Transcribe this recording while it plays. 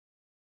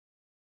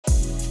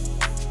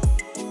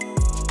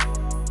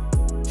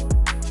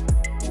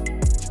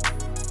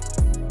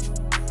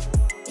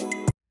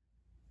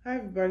Hi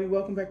everybody,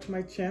 welcome back to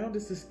my channel.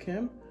 This is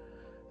Kim.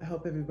 I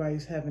hope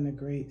everybody's having a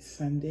great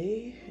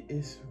Sunday.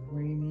 It's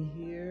rainy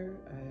here.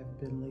 I have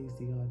been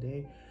lazy all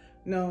day.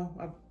 No,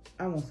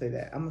 I won't say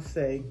that. I'm gonna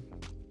say,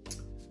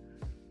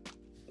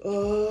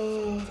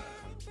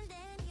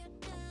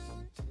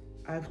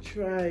 I've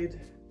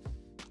tried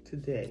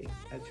today.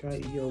 I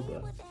tried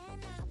yoga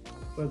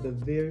for the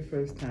very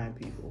first time,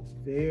 people.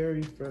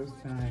 Very first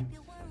time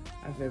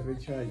I've ever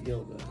tried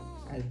yoga.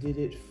 I did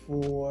it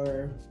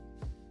for,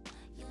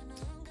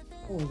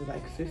 what was it,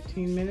 like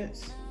 15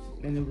 minutes?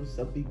 And it was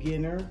a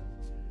beginner,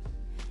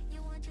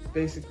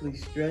 basically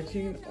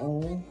stretching.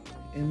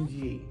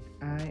 OMG,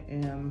 I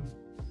am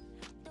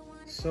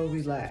so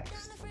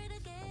relaxed.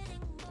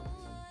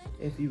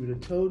 If you would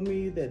have told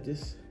me that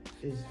this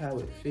is how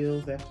it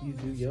feels after you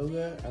do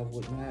yoga, I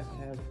would not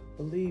have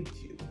believed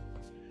you.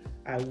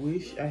 I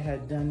wish I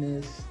had done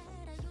this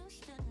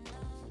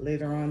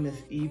later on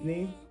this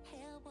evening,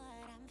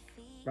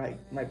 right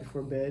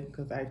before bed,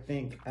 because I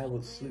think I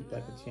would sleep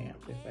like a champ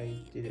if I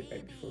did it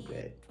right before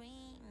bed.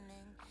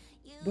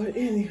 But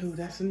anywho,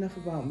 that's enough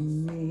about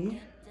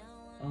me.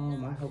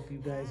 I hope you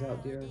guys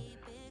out there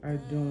are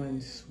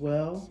doing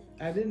swell.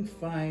 I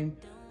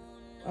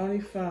only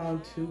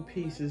found 2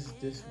 pieces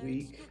this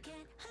week.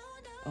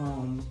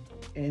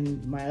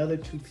 And my other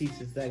 2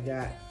 pieces I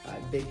got,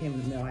 they came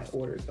in the mail. I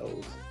ordered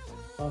those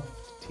off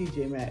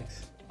TJ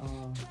Maxx.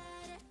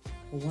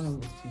 Well, one of them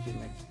was TJ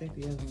Maxx. I think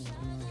the other one was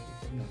Marshall,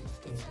 if I'm not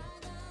mistaken.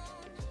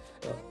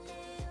 But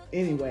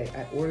anyway,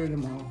 I ordered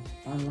them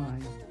all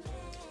online.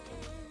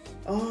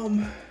 I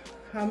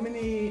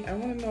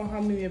want to know how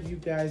many of you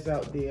guys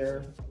out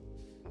there,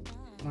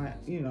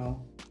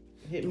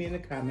 hit me in the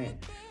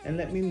comment and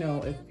let me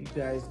know if you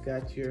guys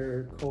got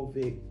your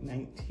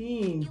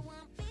COVID-19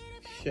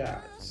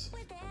 shots.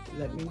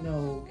 Let me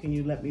know. Can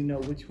you let me know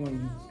which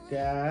one you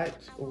got,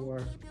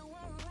 or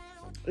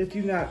if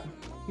you're not,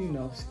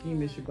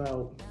 squeamish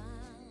about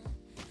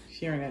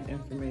sharing that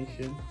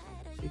information,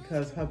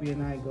 because hubby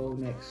and I go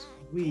next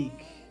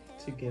week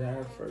to get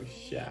our first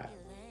shot.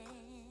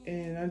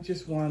 And I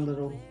just want a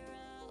little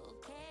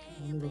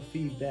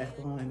feedback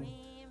on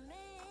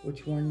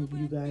which one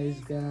you guys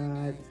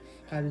got.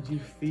 How did you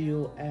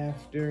feel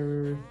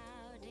after?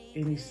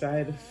 Any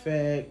side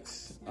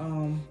effects?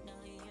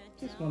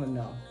 Just want to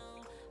know.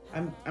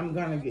 I'm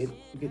gonna get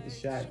the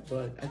shot,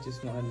 but I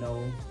just want to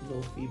know a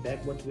little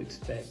feedback, what to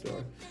expect.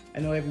 Or I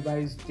know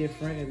everybody's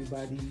different.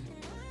 Everybody's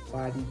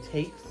body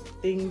takes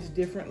things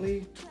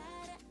differently,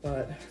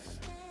 but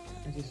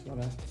I just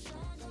want to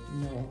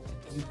know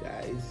if you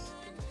guys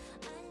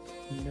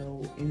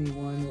know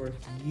anyone, or if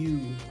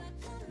you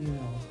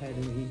had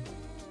any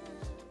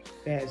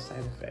bad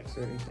side effects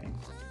or anything.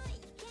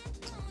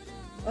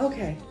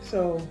 Okay,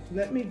 so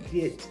let me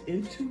get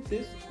into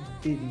this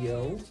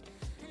video.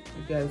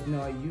 You guys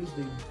know I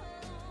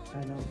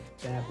don't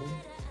dabble,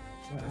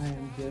 but I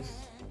am just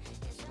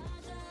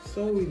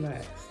so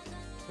relaxed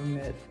from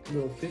that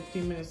little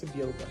 15 minutes of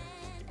yoga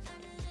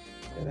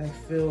that I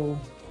feel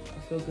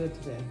good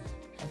today.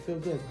 I feel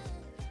good.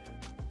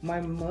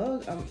 My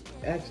mug,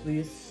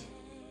 it's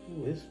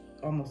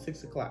almost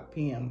 6 o'clock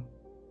p.m.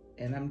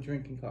 and I'm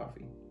drinking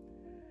coffee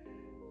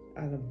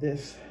out of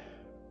this.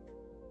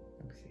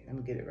 Let me see. Let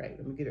me get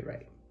it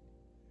right.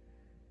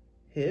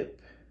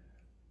 Hip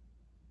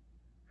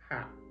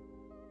Hop.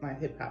 My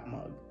hip hop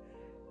mug.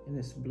 And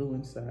it's blue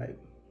inside.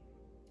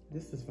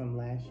 This is from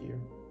last year.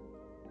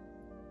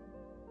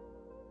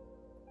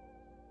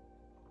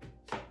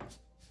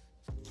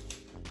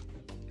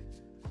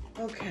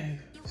 Okay,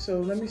 so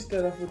let me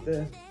start off with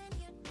the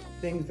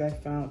things I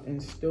found in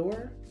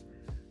store.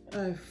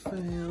 I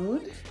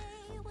found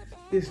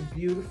this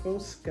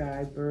beautiful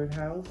sky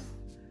birdhouse.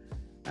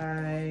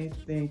 I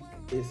think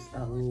it's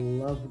a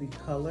lovely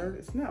color.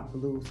 It's not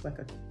blue, it's like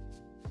a,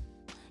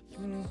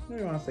 what do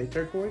you want to say,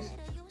 turquoise?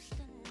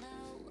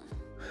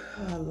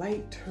 A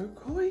light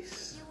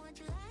turquoise.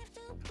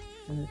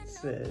 And it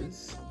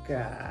says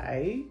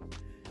sky.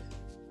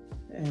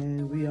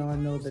 And we all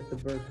know that the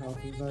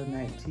birdhouses are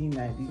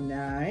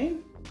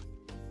 $19.99.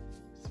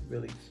 It's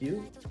really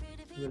cute,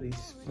 really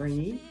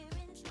springy.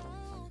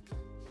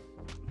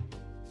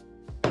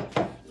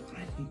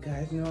 You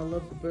guys know I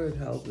love the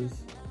birdhouses.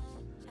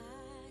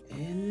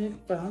 And it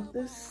found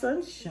the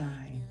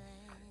sunshine.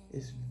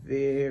 It's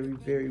very,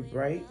 very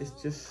bright. It's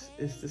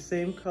the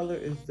same color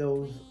as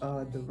those,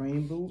 the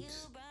rain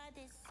boots.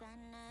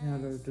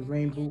 The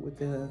rain boot with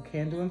the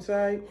candle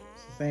inside.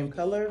 It's the same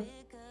color.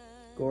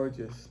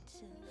 Gorgeous.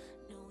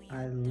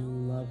 I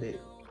love it.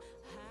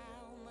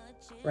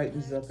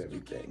 Brightens up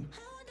everything.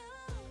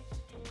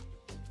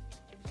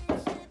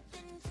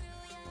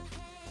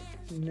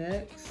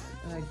 Next,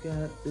 I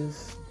got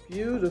this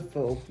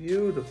beautiful,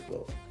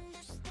 beautiful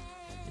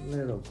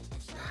little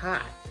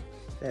pot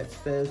that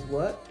says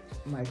what?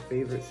 My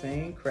favorite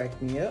saying,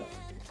 crack me up.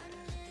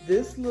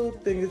 This little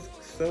thing is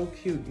so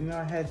cute.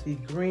 I had the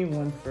green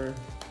one for,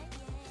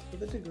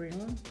 was it the green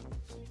one?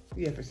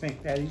 Yeah, for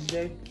St. Patty's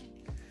Day.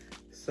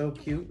 So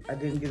cute. I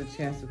didn't get a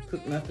chance to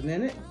cook nothing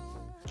in it.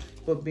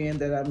 But being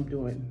that I'm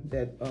doing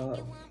that,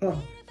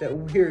 that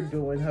we're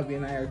doing, hubby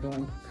and I are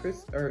doing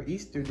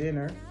Easter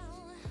dinner,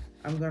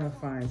 I'm gonna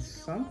find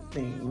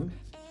something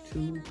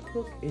to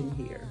cook in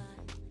here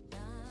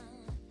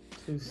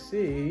to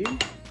see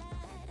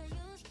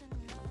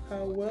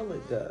how well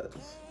it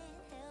does.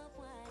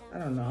 I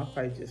don't know, I'll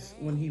probably just,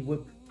 when he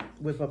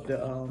whip up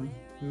the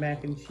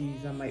mac and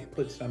cheese, I might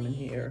put some in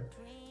here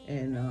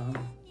and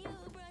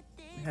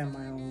have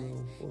my own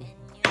little portion.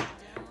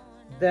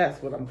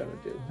 That's what I'm gonna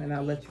do. And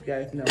I'll let you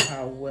guys know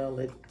how well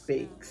it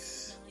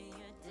bakes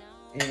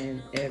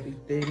and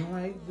everything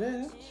like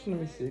that. Let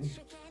me see.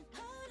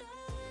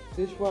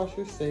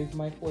 Dishwasher safe,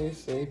 microwave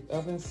safe,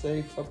 oven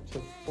safe up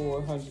to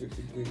 400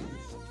 degrees.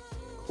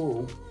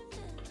 Cool.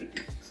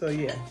 So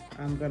yeah,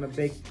 I'm gonna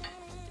bake.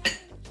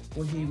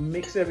 When he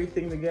mix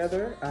everything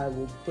together, I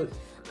will put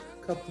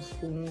a couple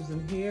spoons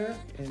in here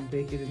and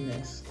bake it in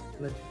this.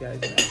 Let you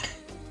guys know.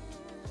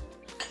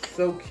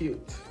 So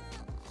cute.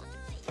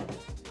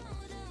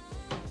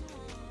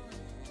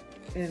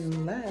 And the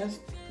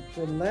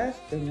last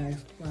thing I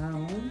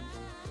found,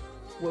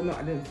 well no,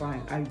 I didn't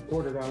find, I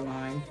ordered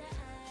online.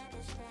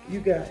 You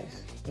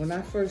guys, when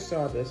I first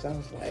saw this, I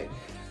was like,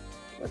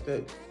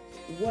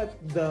 what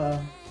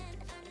the?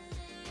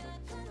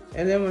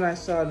 And then when I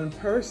saw it in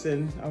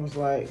person, I was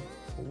like,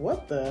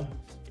 what the?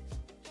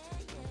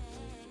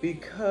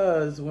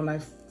 Because when I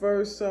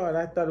first saw it,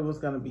 I thought it was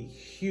gonna be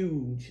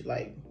huge.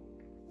 Like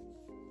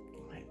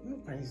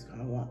nobody's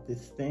gonna want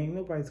this thing.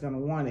 Nobody's gonna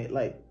want it.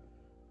 Like,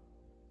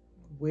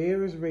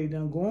 where is Rae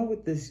Dunn going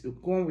with this?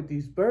 Going with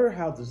these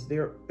birdhouses?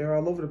 They're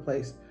all over the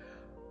place.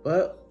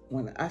 But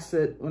when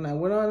I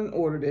went on and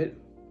ordered it,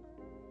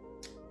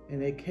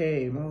 and it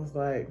came, I was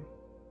like,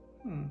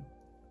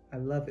 I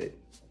love it.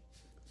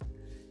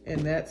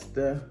 And that's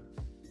the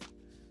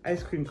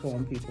ice cream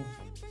cone, people.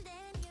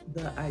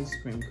 The ice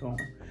cream cone.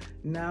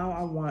 Now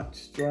I want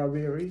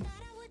strawberry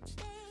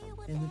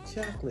and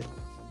the chocolate.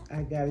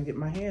 I gotta get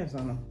my hands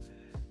on them.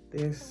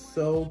 They're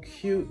so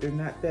cute. They're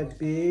not that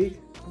big.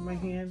 Put my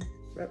hand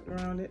wrapped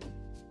around it.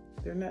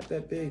 They're not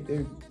that big.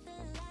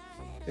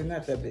 They're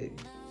not that big.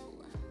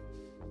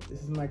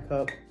 This is my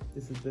cup.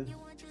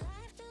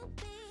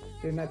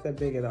 They're not that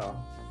big at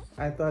all.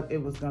 I thought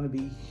it was gonna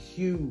be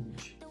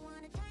huge,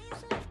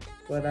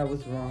 but I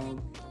was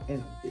wrong.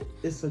 And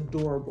it's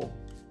adorable.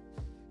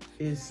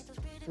 It's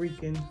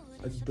freaking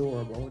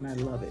adorable, and I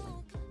love it.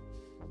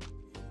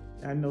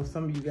 I know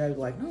some of you guys are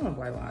like, I don't know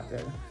why I want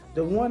that.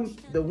 The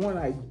one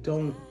I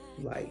don't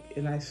like,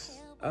 and I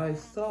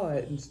saw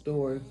it in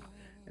stores,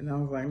 and I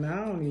was like, no,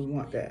 I don't even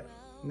want that.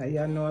 Now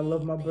y'all know I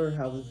love my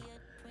birdhouses.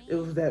 It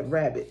was that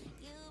rabbit.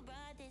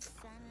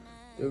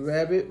 The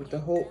rabbit with the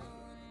whole,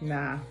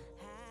 nah.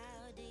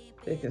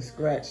 They can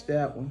scratch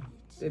that one.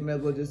 They may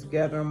as well just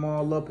gather them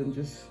all up and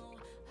just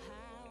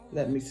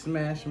let me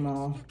smash them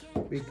all,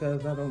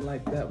 because I don't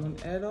like that one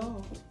at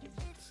all.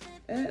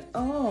 At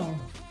all.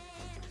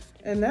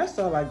 And that's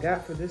all I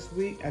got for this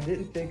week. I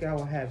didn't think I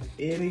would have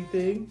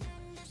anything.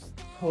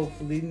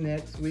 Hopefully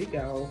next week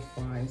I'll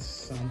find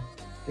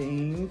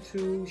something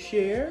to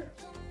share.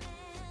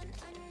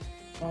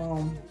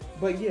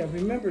 But yeah,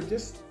 remember,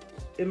 just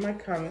in my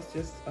comments,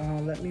 just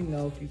let me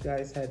know if you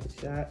guys had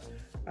the shot.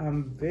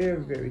 I'm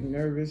very, very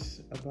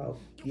nervous about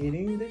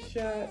getting the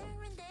shot,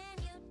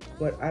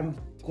 but I'm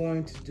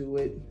going to do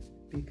it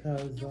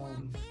because, yeah,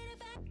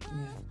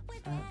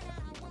 I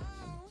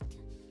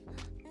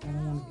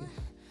don't want to get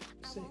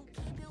sick.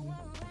 I don't want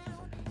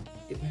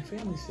to get my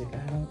family sick.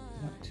 I don't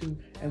want to.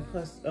 And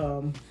plus,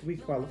 we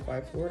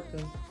qualify for it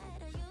because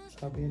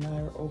hubby and I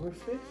are over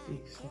 50,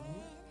 so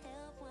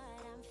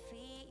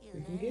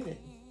we can get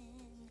it.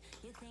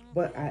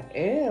 But I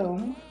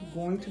am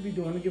going to be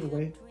doing a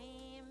giveaway.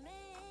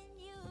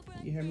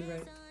 You hear me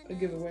right? A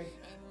giveaway.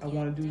 I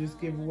want to do this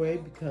giveaway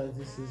because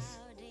this is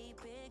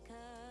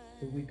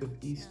the week of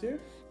Easter.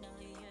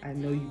 I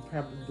know you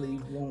probably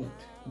won't,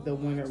 the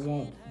winner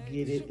won't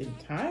get it in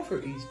time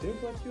for Easter,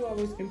 but you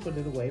always can put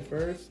it away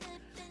first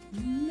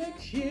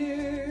next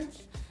year.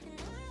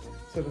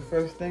 So the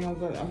first thing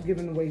I'm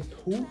giving away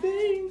two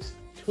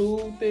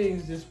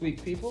things this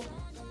week, people.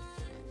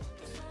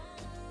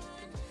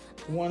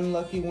 One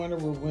lucky winner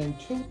will win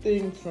 2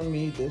 things from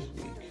me this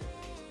week.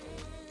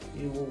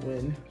 You will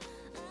win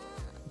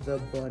the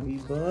Bunny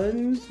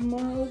Buns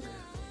mug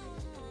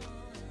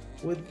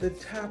with the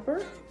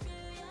topper.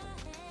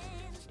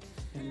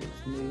 And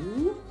it's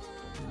new,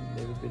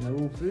 never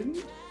been opened.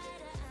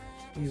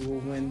 You will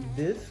win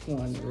this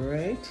one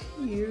right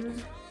here.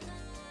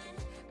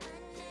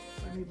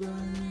 Bunny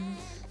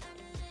Buns.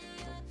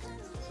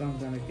 So I'm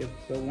gonna give,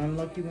 so one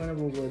lucky winner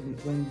will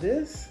win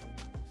this.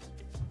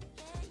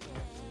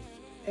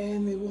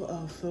 And they will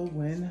also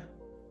win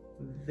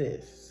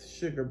this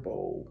sugar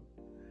bowl.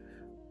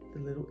 The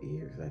little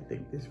ears. I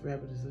think this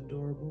rabbit is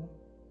adorable.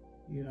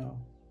 You know,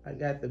 I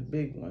got the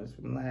big ones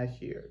from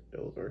last year.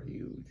 Those are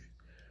huge.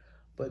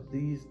 But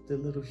the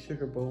little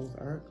sugar bowls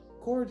are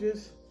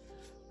gorgeous.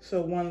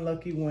 So one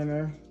lucky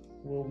winner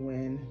will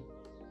win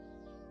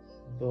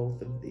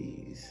both of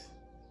these.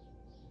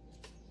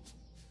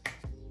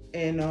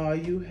 And all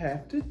you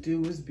have to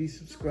do is be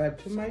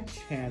subscribed to my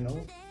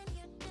channel,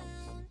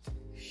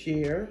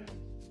 share,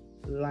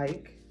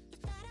 like,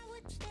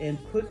 and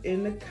put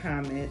in the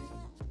comment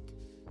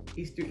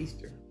Easter,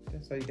 Easter.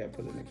 That's all you gotta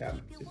put in the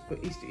comment. Just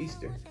put Easter,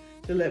 Easter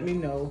to let me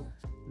know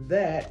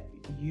that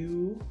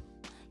you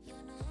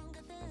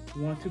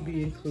want to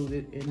be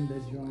included in the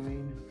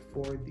drawing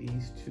for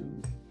these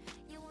two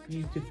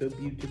beautiful,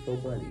 beautiful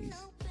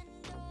buddies.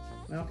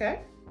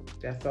 Okay?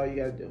 That's all you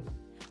gotta do.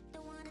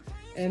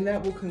 And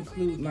that will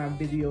conclude my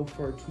video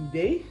for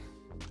today.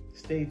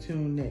 Stay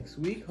tuned next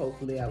week.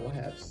 Hopefully I will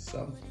have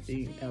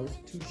something else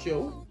to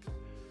show.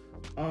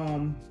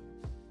 And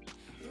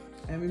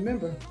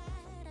remember,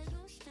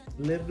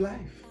 live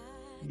life.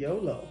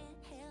 YOLO.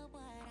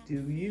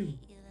 Do you.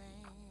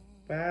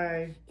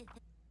 Bye.